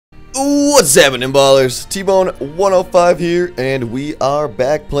What's happening, ballers? T-Bone 105 here, and we are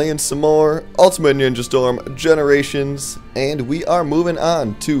back playing some more Ultimate Ninja Storm Generations, and we are moving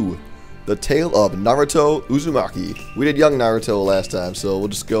on to the Tale of Naruto Uzumaki. We did Young Naruto last time, so we'll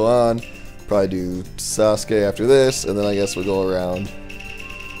just go on, probably do Sasuke after this, and then I guess we'll go around.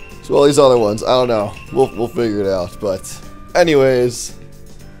 So all these other ones, I don't know. We'll figure it out, but anyways,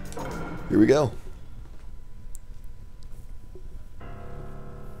 here we go.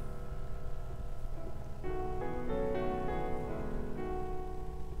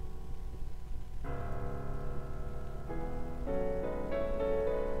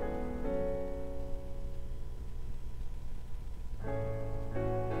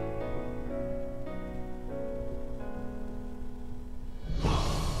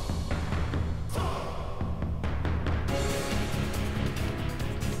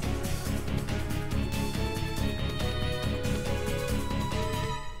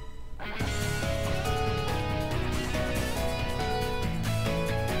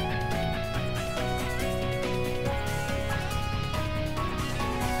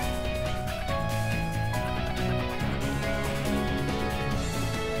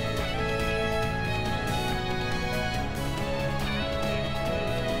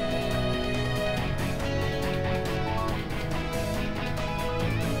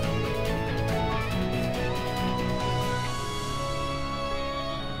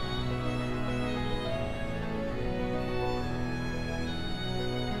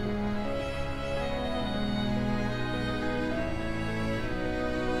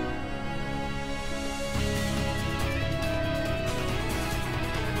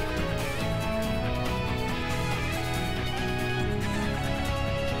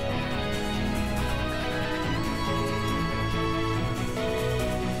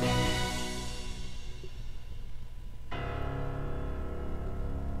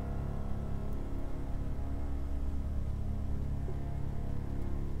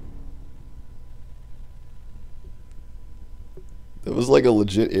 That was like a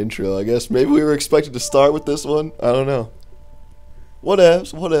legit intro, I guess. Maybe we were expected to start with this one. I don't know.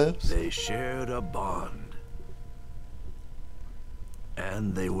 Whatevs, whatevs. They shared a bond.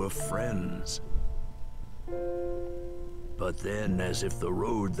 And they were friends. But then, as if the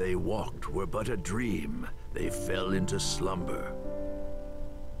road they walked were but a dream, they fell into slumber.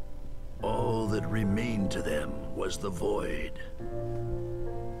 All that remained to them was the void.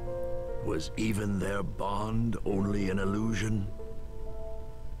 Was even their bond only an illusion?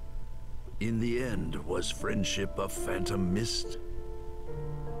 In the end, was friendship a phantom mist?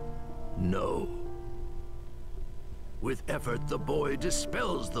 No. With effort, the boy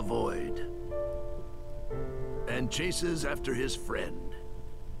dispels the void and chases after his friend.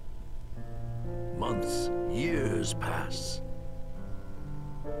 Months, years pass.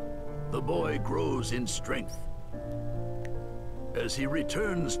 The boy grows in strength. As he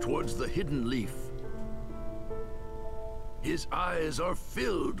returns towards the hidden leaf, his eyes are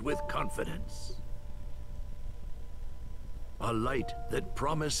filled with confidence. A light that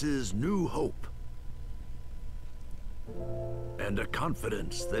promises new hope. And a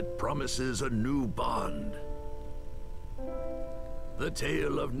confidence that promises a new bond. The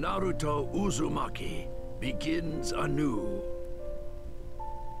tale of Naruto Uzumaki begins anew.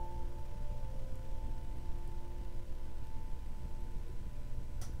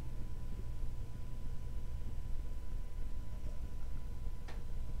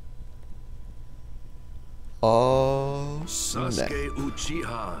 Oh, snap. Sasuke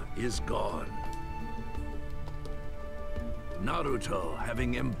Uchiha is gone. Naruto,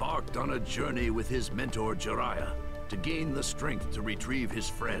 having embarked on a journey with his mentor Jiraiya to gain the strength to retrieve his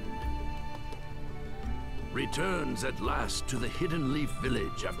friend, returns at last to the Hidden Leaf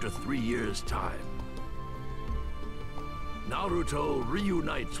Village after 3 years' time. Naruto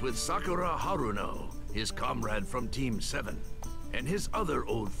reunites with Sakura Haruno, his comrade from Team 7, and his other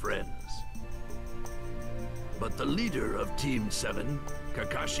old friends. But the leader of Team 7,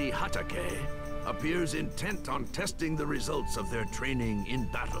 Kakashi Hatake, appears intent on testing the results of their training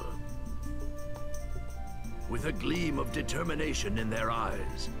in battle. With a gleam of determination in their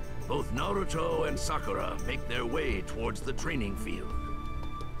eyes, both Naruto and Sakura make their way towards the training field.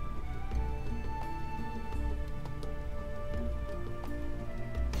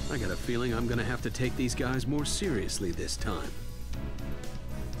 I got a feeling I'm gonna have to take these guys more seriously this time.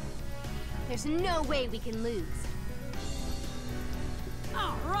 There's no way we can lose.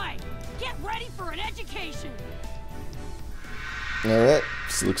 All right, get ready for an education. Alright,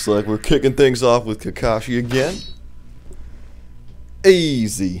 so looks like we're kicking things off with Kakashi again.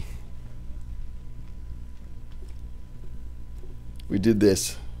 Easy. We did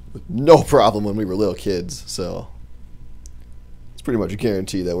this with no problem when we were little kids, so it's pretty much a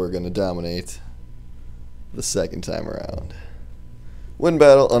guarantee that we're going to dominate the second time around. Win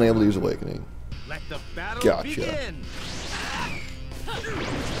battle, unable to use awakening. Let the battle Gotcha. begin.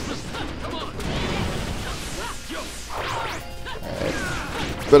 Alright.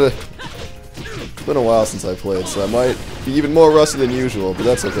 It's been a while since I played, so I might be even more rusty than usual, but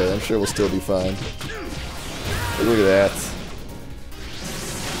that's okay. I'm sure we'll still be fine. But look at that.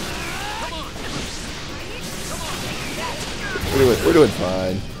 We're doing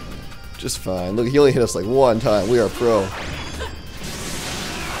fine. Just fine. Look, he only hit us like one time. We are pro.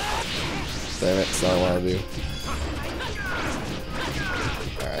 Damn it, that's not what I want to do.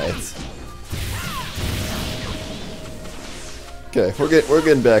 Alright. Okay, we're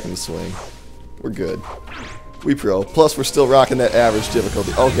getting back in the swing. We're good. We pro. Plus, we're still rocking that average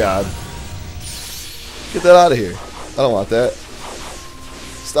difficulty. Oh god. Get that out of here. I don't want that.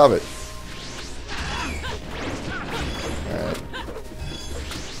 Stop it. Alright.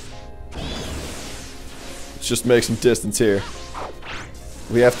 Let's just make some distance here.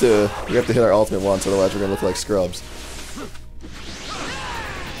 We have to hit our ultimate once, otherwise we're gonna look like scrubs.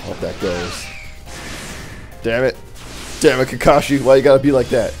 Hope that goes. Damn it. Damn it, Kakashi, why you gotta be like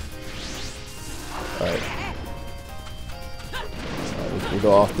that? Alright. We'll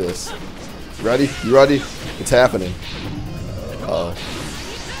go off this. Ready? You ready? It's happening. Uh-oh.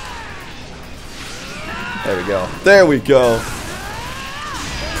 There we go. There we go.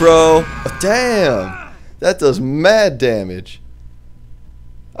 Pro. Oh, damn! That does mad damage.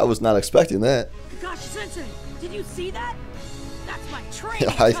 I was not expecting that. Kakashi-sensei, did you see that? That's my training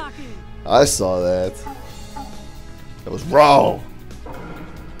talking. I saw that. That was wrong.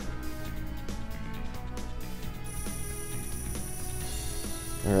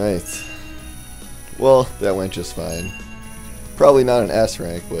 Alright. Well, that went just fine. Probably not an S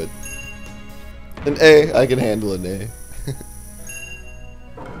rank, but an A, I can handle an A.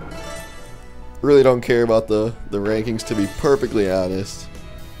 Really don't care about the rankings, to be perfectly honest.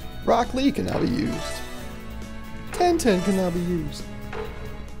 Rock Lee can now be used. 10-10 can now be used.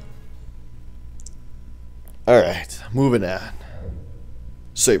 Alright, moving on.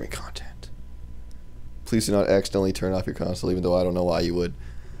 Saving content. Please do not accidentally turn off your console, even though I don't know why you would.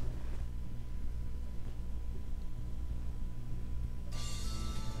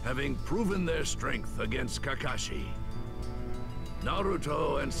 Having proven their strength against Kakashi,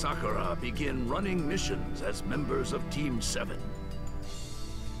 Naruto and Sakura begin running missions as members of Team 7.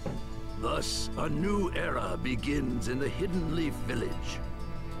 Thus, a new era begins in the Hidden Leaf Village.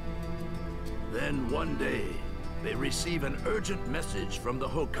 Then one day, they receive an urgent message from the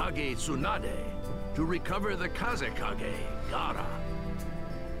Hokage Tsunade to recover the Kazekage, Gaara.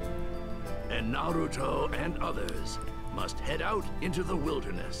 And Naruto and others must head out into the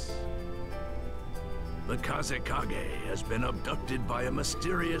wilderness. The Kazekage has been abducted by a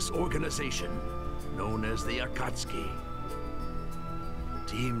mysterious organization known as the Akatsuki.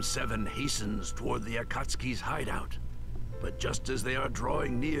 Team 7 hastens toward the Akatsuki's hideout, but just as they are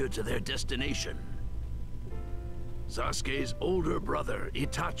drawing near to their destination, Sasuke's older brother,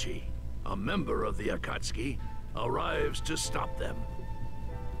 Itachi, a member of the Akatsuki, arrives to stop them.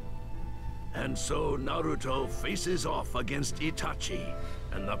 And so Naruto faces off against Itachi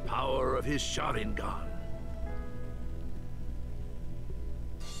and the power of his Sharingan.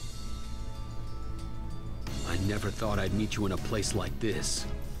 I never thought I'd meet you in a place like this,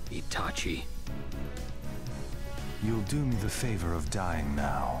 Itachi. You'll do me the favor of dying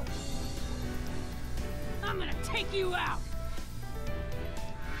now. I'm gonna take you out.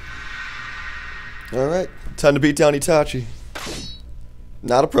 Alright, time to beat down Itachi.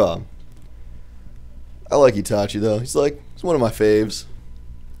 Not a problem. I like Itachi though. He's one of my faves.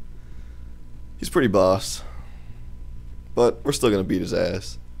 He's pretty boss. But we're still gonna beat his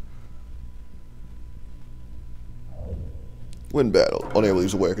ass. Win battle, unable to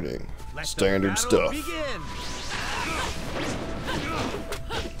use awakening. Standard stuff.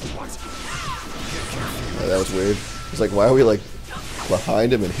 Yeah, that was weird. It's like, why are we like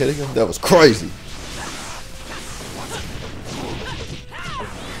behind him and hitting him? That was crazy.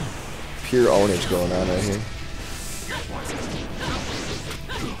 Pure ownage going on right here.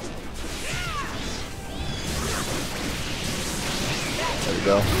 There we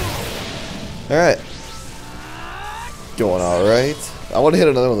go. Alright. Going alright. I want to hit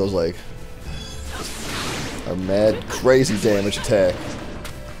another one of those, like, our mad, crazy damage attack.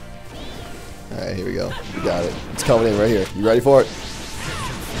 Alright, here we go. We got it. It's coming in right here. You ready for it?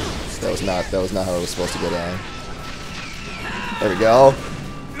 That was not how it was supposed to go down. There we go.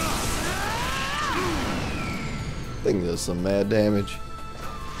 I think there's some mad damage.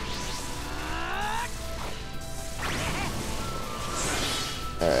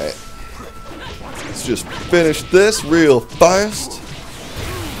 Let's just finish this real fast.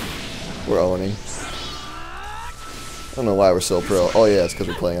 We're owning. I don't know why we're so pro. Oh yeah, it's because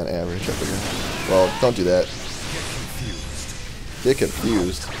we're playing on average. I forget. Well, don't do that. Get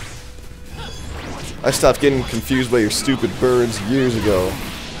confused. I stopped getting confused by your stupid birds years ago.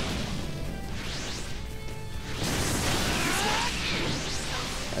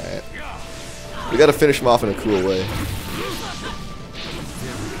 Alright. We gotta finish them off in a cool way.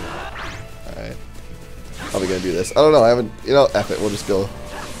 Alright. How are we gonna do this? I don't know, I haven't... You know, F it, we'll just go...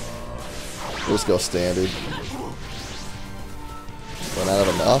 We'll just go standard. Run out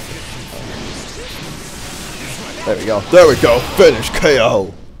of enough. There we go. There we go. Finish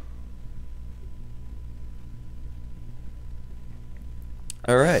KO.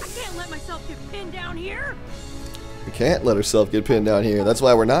 Alright. I can't let myself get pinned down here. We can't let ourselves get pinned down here. That's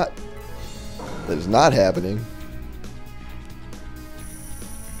why we're not. That is not happening.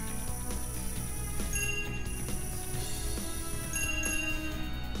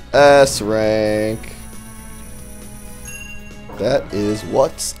 S rank. That is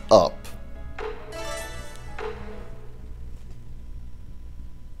what's up.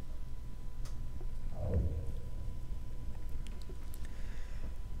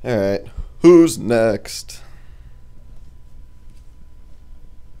 Alright, who's next?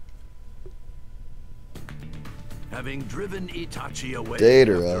 Having driven Itachi away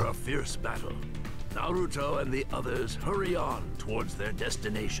Deidara. after a fierce battle, Naruto and the others hurry on towards their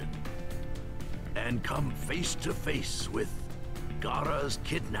destination and come face to face with Gaara's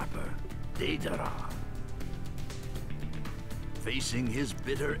kidnapper, Deidara. Facing his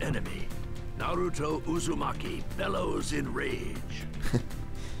bitter enemy, Naruto Uzumaki bellows in rage.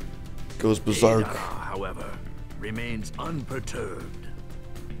 Goes berserk. Deidara, however, remains unperturbed.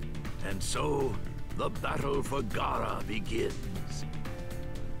 And so, the battle for Gaara begins.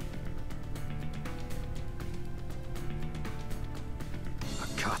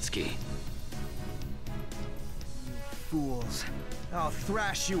 Akatsuki. Fools. I'll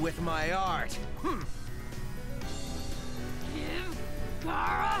thrash you with my art. Give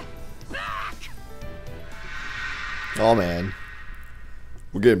Gaara back. Oh man.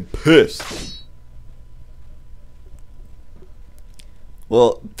 We're getting pissed.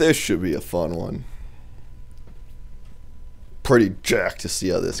 Well, this should be a fun one. Pretty jacked to see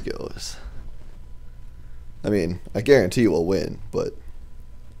how this goes. I mean, I guarantee we'll win, but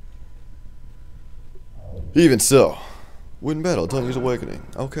even so, win battle, don't use awakening.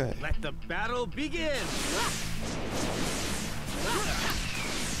 Okay. Let the battle begin.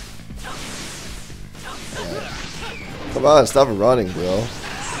 Come on, stop running, bro.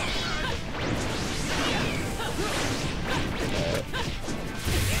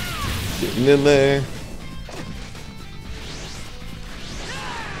 Getting in there.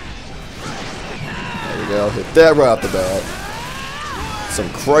 There we go. Hit that right off the bat. Some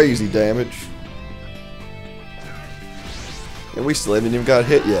crazy damage. And we still haven't even got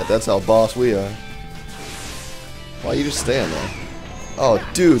hit yet. That's how boss we are. Why you just stand there? Oh,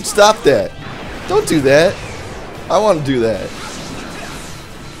 dude, stop that. Don't do that. I want to do that.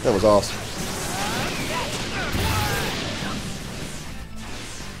 That was awesome.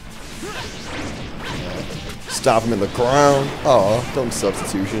 Stop him in the ground. Oh, don't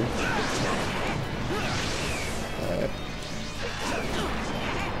substitution. Alright.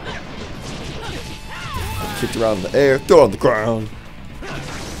 Kicked around in the air. Throw it on the ground.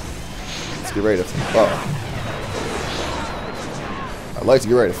 Let's get ready to... Oh. I'd like to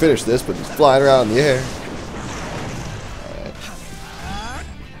get ready to finish this, but he's flying around in the air. Alright.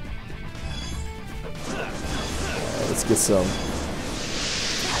 Let's get some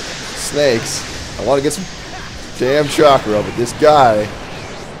snakes. I want to get some damn chakra, but this guy...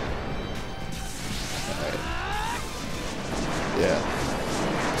 Alright. Yeah.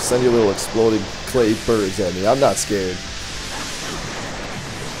 Send your little exploding clay birds at me. I'm not scared.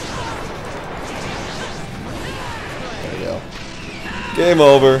 There we go. Game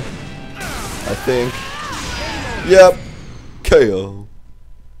over. I think. Yep. KO.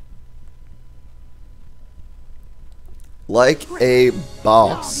 Like a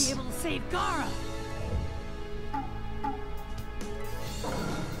boss. I'll be able to save Gaara.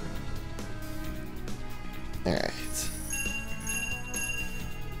 Alright.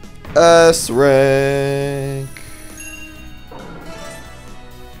 S rank.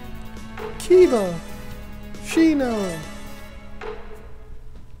 Kiba. Shino.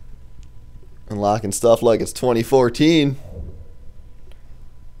 Unlocking stuff like it's 2014.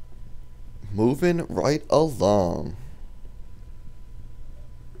 Moving right along.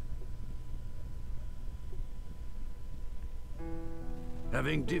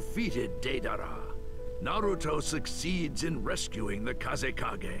 Having defeated Deidara Naruto succeeds in rescuing the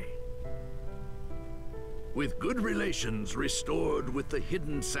Kazekage. With good relations restored with the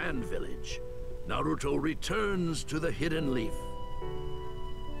Hidden Sand Village, Naruto returns to the Hidden Leaf.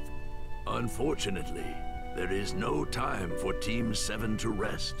 Unfortunately, there is no time for Team 7 to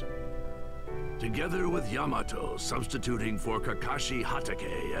rest. Together with Yamato substituting for Kakashi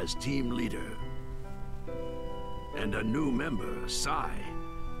Hatake as team leader, and a new member, Sai,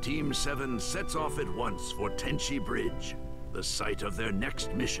 Team 7 sets off at once for Tenchi Bridge, the site of their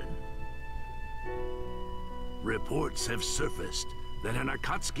next mission. Reports have surfaced that an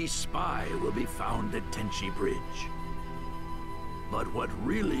Akatsuki spy will be found at Tenchi Bridge. But what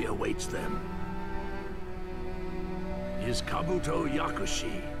really awaits them is Kabuto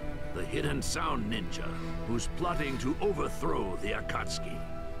Yakushi, the hidden sound ninja who's plotting to overthrow the Akatsuki.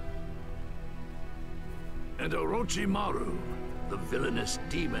 And Orochimaru, the villainous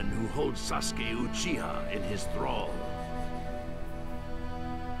demon who holds Sasuke Uchiha in his thrall.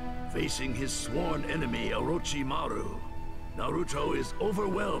 Facing his sworn enemy Orochimaru, Naruto is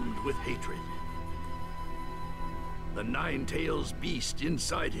overwhelmed with hatred. The Nine-Tails beast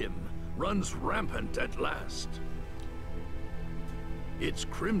inside him runs rampant at last. Its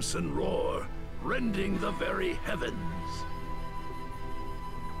crimson roar rending the very heavens.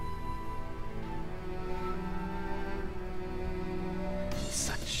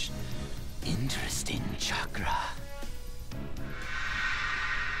 Such interesting chakra.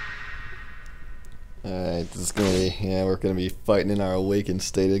 Alright, this is gonna be, yeah, we're gonna be fighting in our awakened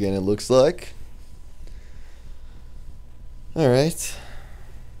state again, it looks like. Alright.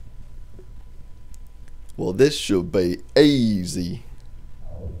 Well, this should be easy.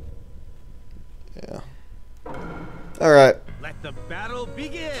 Yeah. Alright. Let the battle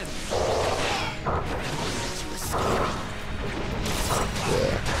begin.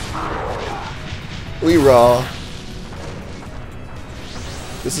 Yeah. We raw.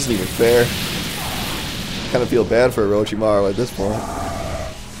 This isn't even fair. I kind of feel bad for Orochimaru at this point.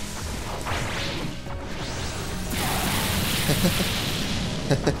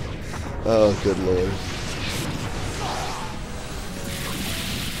 Oh, good lord.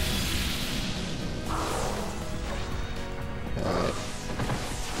 Alright.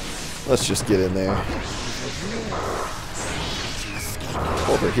 Let's just get in there.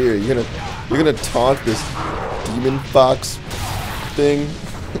 Over here, you're gonna taunt this demon fox thing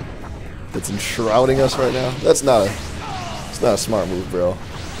that's enshrouding us right now? It's not a smart move, bro.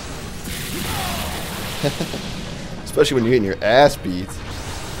 Especially when you're getting your ass beat.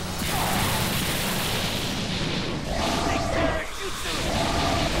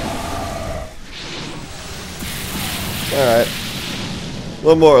 Alright.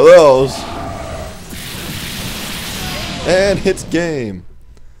 One more of those. And hits game.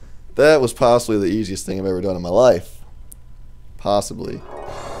 That was possibly the easiest thing I've ever done in my life. Possibly.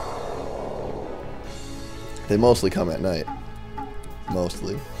 They mostly come at night.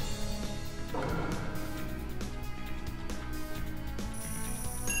 Mostly.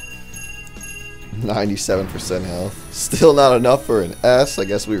 %, health. Still not enough for an S. I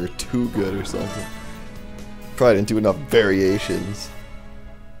guess we were too good or something. Probably didn't do enough variations.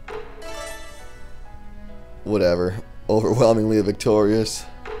 Whatever. Overwhelmingly victorious.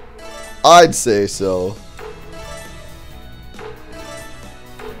 I'd say so.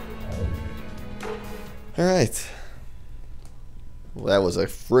 Alright. Well, that was a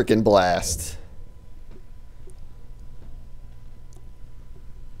frickin' blast.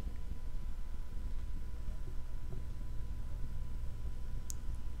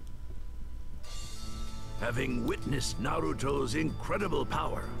 Having witnessed Naruto's incredible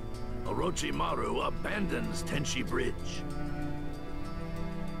power, Orochimaru abandons Tenchi Bridge.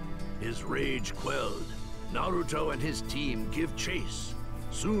 His rage quelled, Naruto and his team give chase,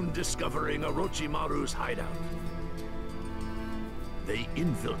 soon discovering Orochimaru's hideout. They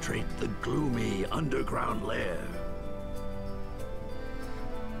infiltrate the gloomy underground lair.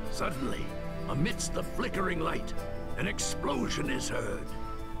 Suddenly, amidst the flickering light, an explosion is heard.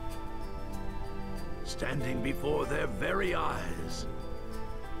 Standing before their very eyes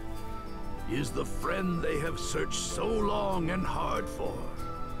is the friend they have searched so long and hard for,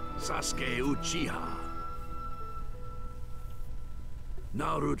 Sasuke Uchiha.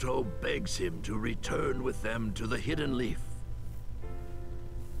 Naruto begs him to return with them to the Hidden Leaf.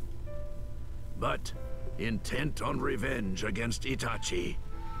 But, intent on revenge against Itachi,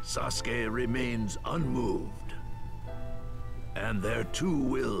 Sasuke remains unmoved. And their two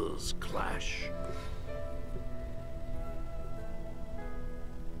wills clash.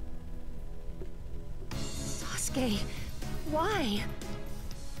 Sasuke, why?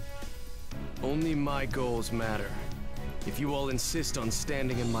 Only my goals matter. If you all insist on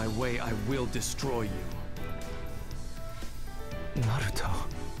standing in my way, I will destroy you. Naruto.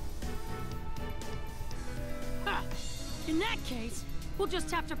 Ha! In that case, we'll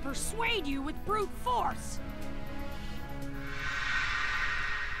just have to persuade you with brute force.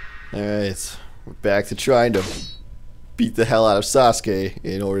 Alright, we're back to trying to beat the hell out of Sasuke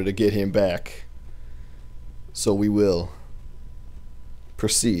in order to get him back. So we will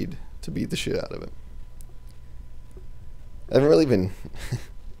proceed to beat the shit out of him. I haven't really been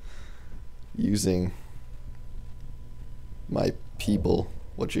using my people,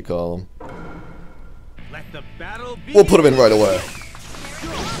 what you call them. Let the battle begin. We'll put him in right away.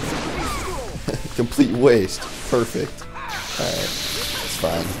 Complete waste. Perfect. Alright, it's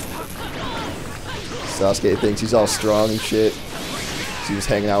fine. Sasuke thinks he's all strong and shit. He was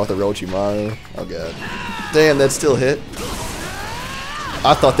hanging out with Orochimaru. Oh god. Damn, that still hit.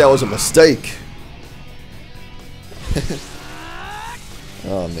 I thought that was a mistake.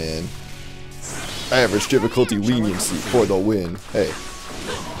 Oh man. Average difficulty leniency for the win. Hey.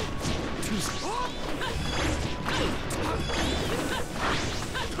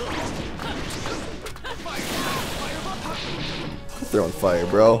 Throwing fire,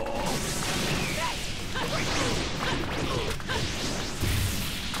 bro.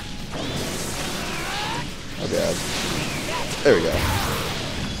 Oh god. There we go.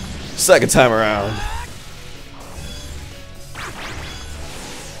 Second time around.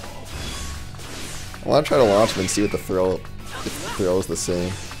 I want to try to launch him and see what the throw is the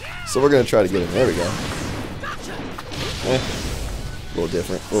same. So we're gonna try to get him. There we go. A little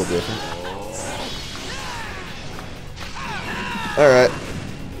different. A little different. Alright.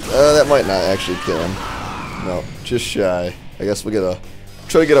 That might not actually kill him. No, just shy. I guess we gotta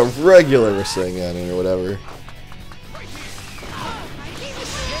try to get a regular Rasengan or whatever.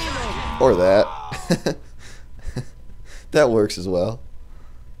 Or that. That works as well.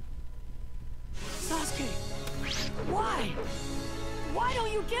 Sasuke, why? Why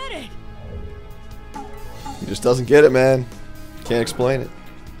don't you get it? He just doesn't get it, man. Can't explain it.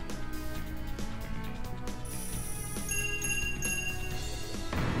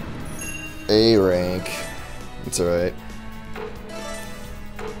 A rank. It's alright.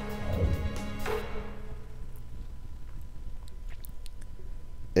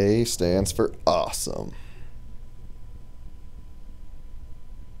 A stands for awesome.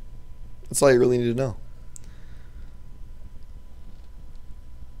 That's all you really need to know.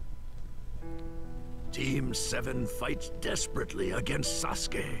 Team 7 fights desperately against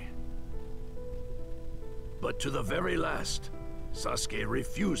Sasuke. But to the very last, Sasuke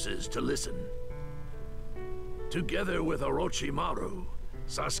refuses to listen. Together with Orochimaru,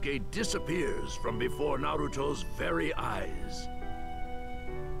 Sasuke disappears from before Naruto's very eyes.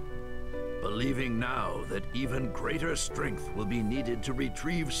 Believing now that even greater strength will be needed to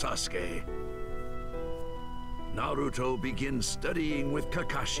retrieve Sasuke, Naruto begins studying with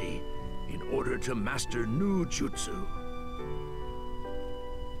Kakashi in order to master new jutsu.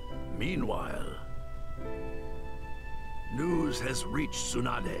 Meanwhile, news has reached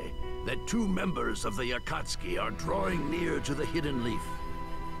Tsunade that 2 members of the Akatsuki are drawing near to the Hidden Leaf.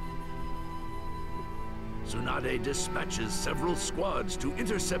 Tsunade dispatches several squads to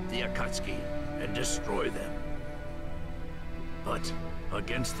intercept the Akatsuki and destroy them. But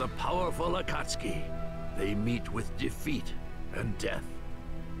against the powerful Akatsuki, they meet with defeat and death.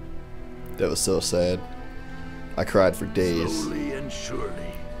 That was so sad. I cried for days. Slowly and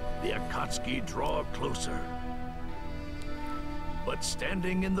surely, the Akatsuki draw closer. But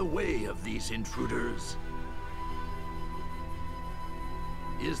standing in the way of these intruders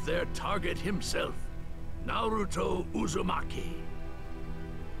is their target himself, Naruto Uzumaki.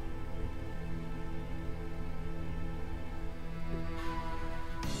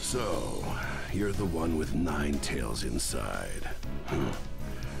 So, you're the one with 9 tails inside.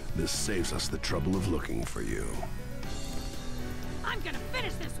 This saves us the trouble of looking for you. I'm gonna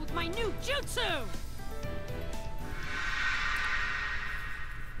finish this with my new jutsu!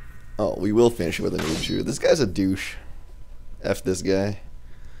 Oh, we will finish it with a new jutsu. This guy's a douche. F this guy.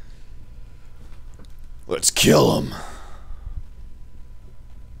 Let's kill him.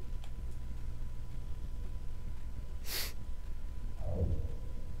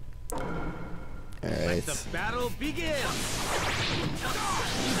 Alright. Let the battle begin.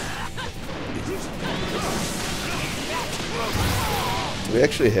 Do we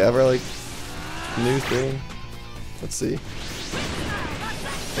actually have our like new thing? Let's see.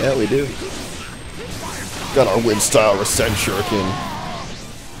 Yeah, we do. Got our wind style Rasen Shuriken.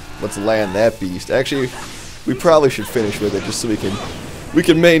 Let's land that beast. Actually, we probably should finish with it just so we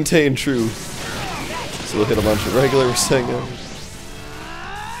can maintain true So we'll hit a bunch of regular Rasengan.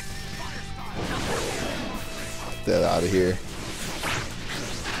 Get that out of here.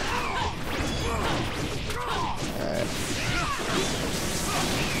 Alright.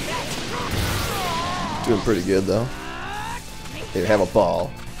 Doing pretty good though. Here, have a ball.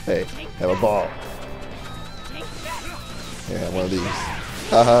 Hey, have a ball. Here, have one of these.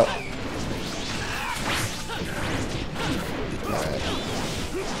 Haha. Alright.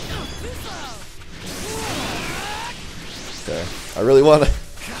 Okay. I really want to.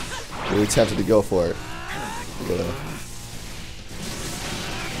 Really tempted to go for it.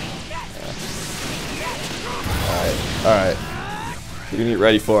 Alright. We're gonna get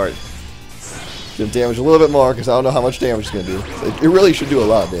ready for it. Gonna damage a little bit more because I don't know how much damage it's gonna do. It really should do a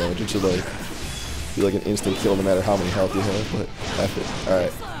lot of damage. It should like be like an instant kill no matter how many health you have, but F it.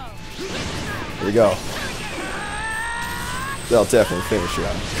 Alright. Here we go. That'll definitely finish it.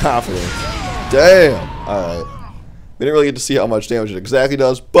 I'm confident. Damn! Alright. We didn't really get to see how much damage it exactly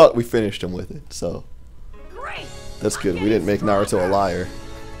does, but we finished him with it, so that's good. We didn't make Naruto a liar.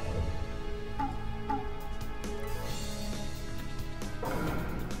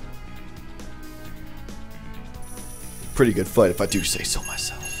 Pretty good fight if I do say so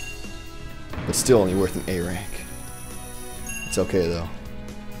myself. But still only worth an A rank. It's okay though.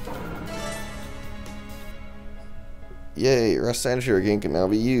 Yay, Rest Sanctuary again can now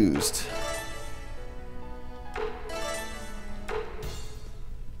be used.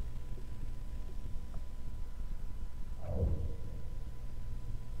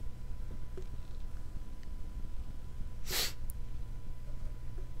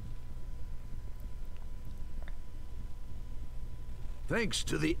 Thanks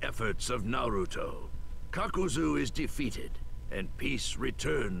to the efforts of Naruto, Kakuzu is defeated, and peace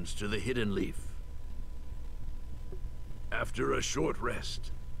returns to the Hidden Leaf. After a short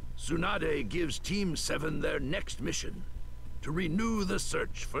rest, Tsunade gives Team 7 their next mission, to renew the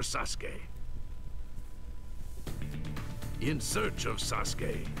search for Sasuke. In search of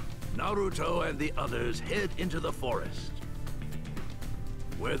Sasuke, Naruto and the others head into the forest,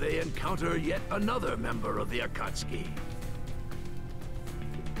 where they encounter yet another member of the Akatsuki.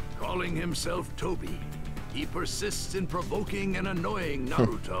 Calling himself Tobi, he persists in provoking and annoying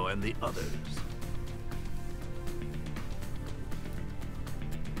Naruto and the others.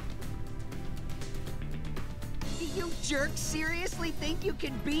 Do you jerks seriously think you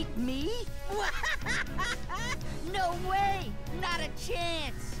can beat me? No way! Not a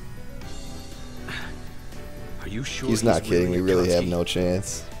chance! Are you sure He's not kidding, we really have no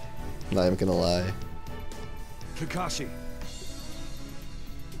chance. I'm not even gonna lie. Kakashi.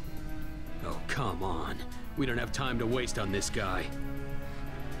 Oh, come on. We don't have time to waste on this guy.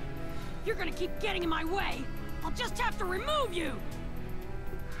 You're gonna keep getting in my way. I'll just have to remove you.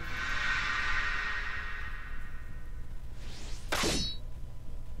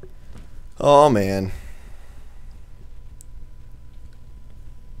 Oh man.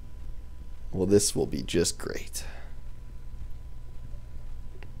 Well, this will be just great.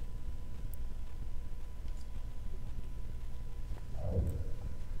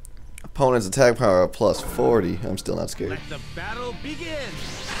 Opponent's attack power of plus 40. I'm still not scared. Let the battle begin.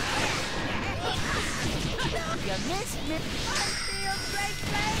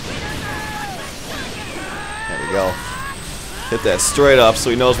 There we go. Hit that straight up so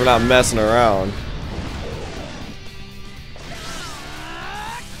he knows we're not messing around.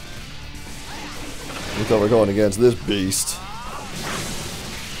 We thought we're going against this beast.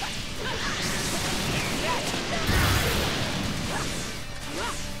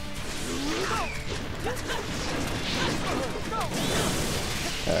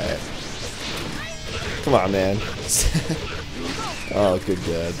 Alright. Come on, man. Oh, good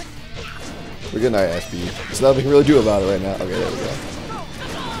God. We're getting our ass beat. There's nothing we can really do about it right now. Okay, there we go.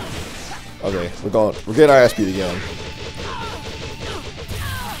 Okay, we're getting our ass beat again.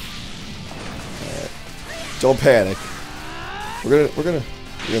 Alright. Don't panic. We're gonna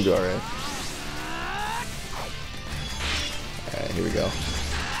do alright. Alright, here we go.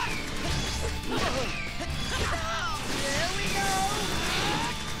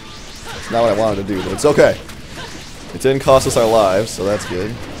 It's not what I wanted to do, but it's okay. It didn't cost us our lives, so that's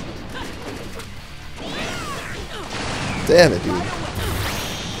good. Damn it, dude.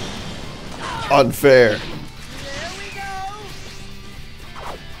 Unfair.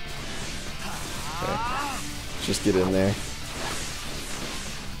 Okay. Just get in there.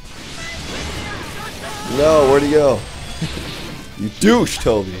 No, where'd he go? You douche,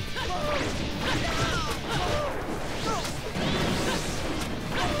 Toby.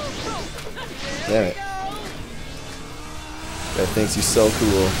 Damn it. Guy thinks he's so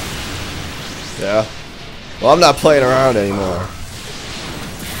cool. Yeah. Well, I'm not playing around anymore.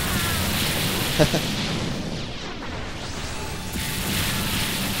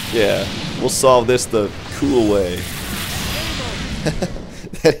 Yeah, we'll solve this the cool way.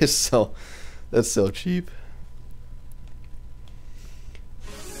 That's so cheap.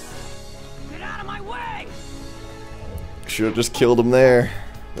 Get out of my way! Should have just killed him there.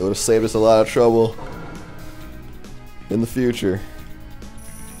 It would have saved us a lot of trouble in the future.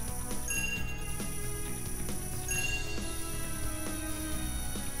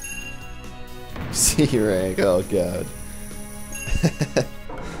 C rank, oh god.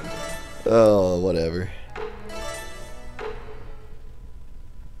 Oh, whatever.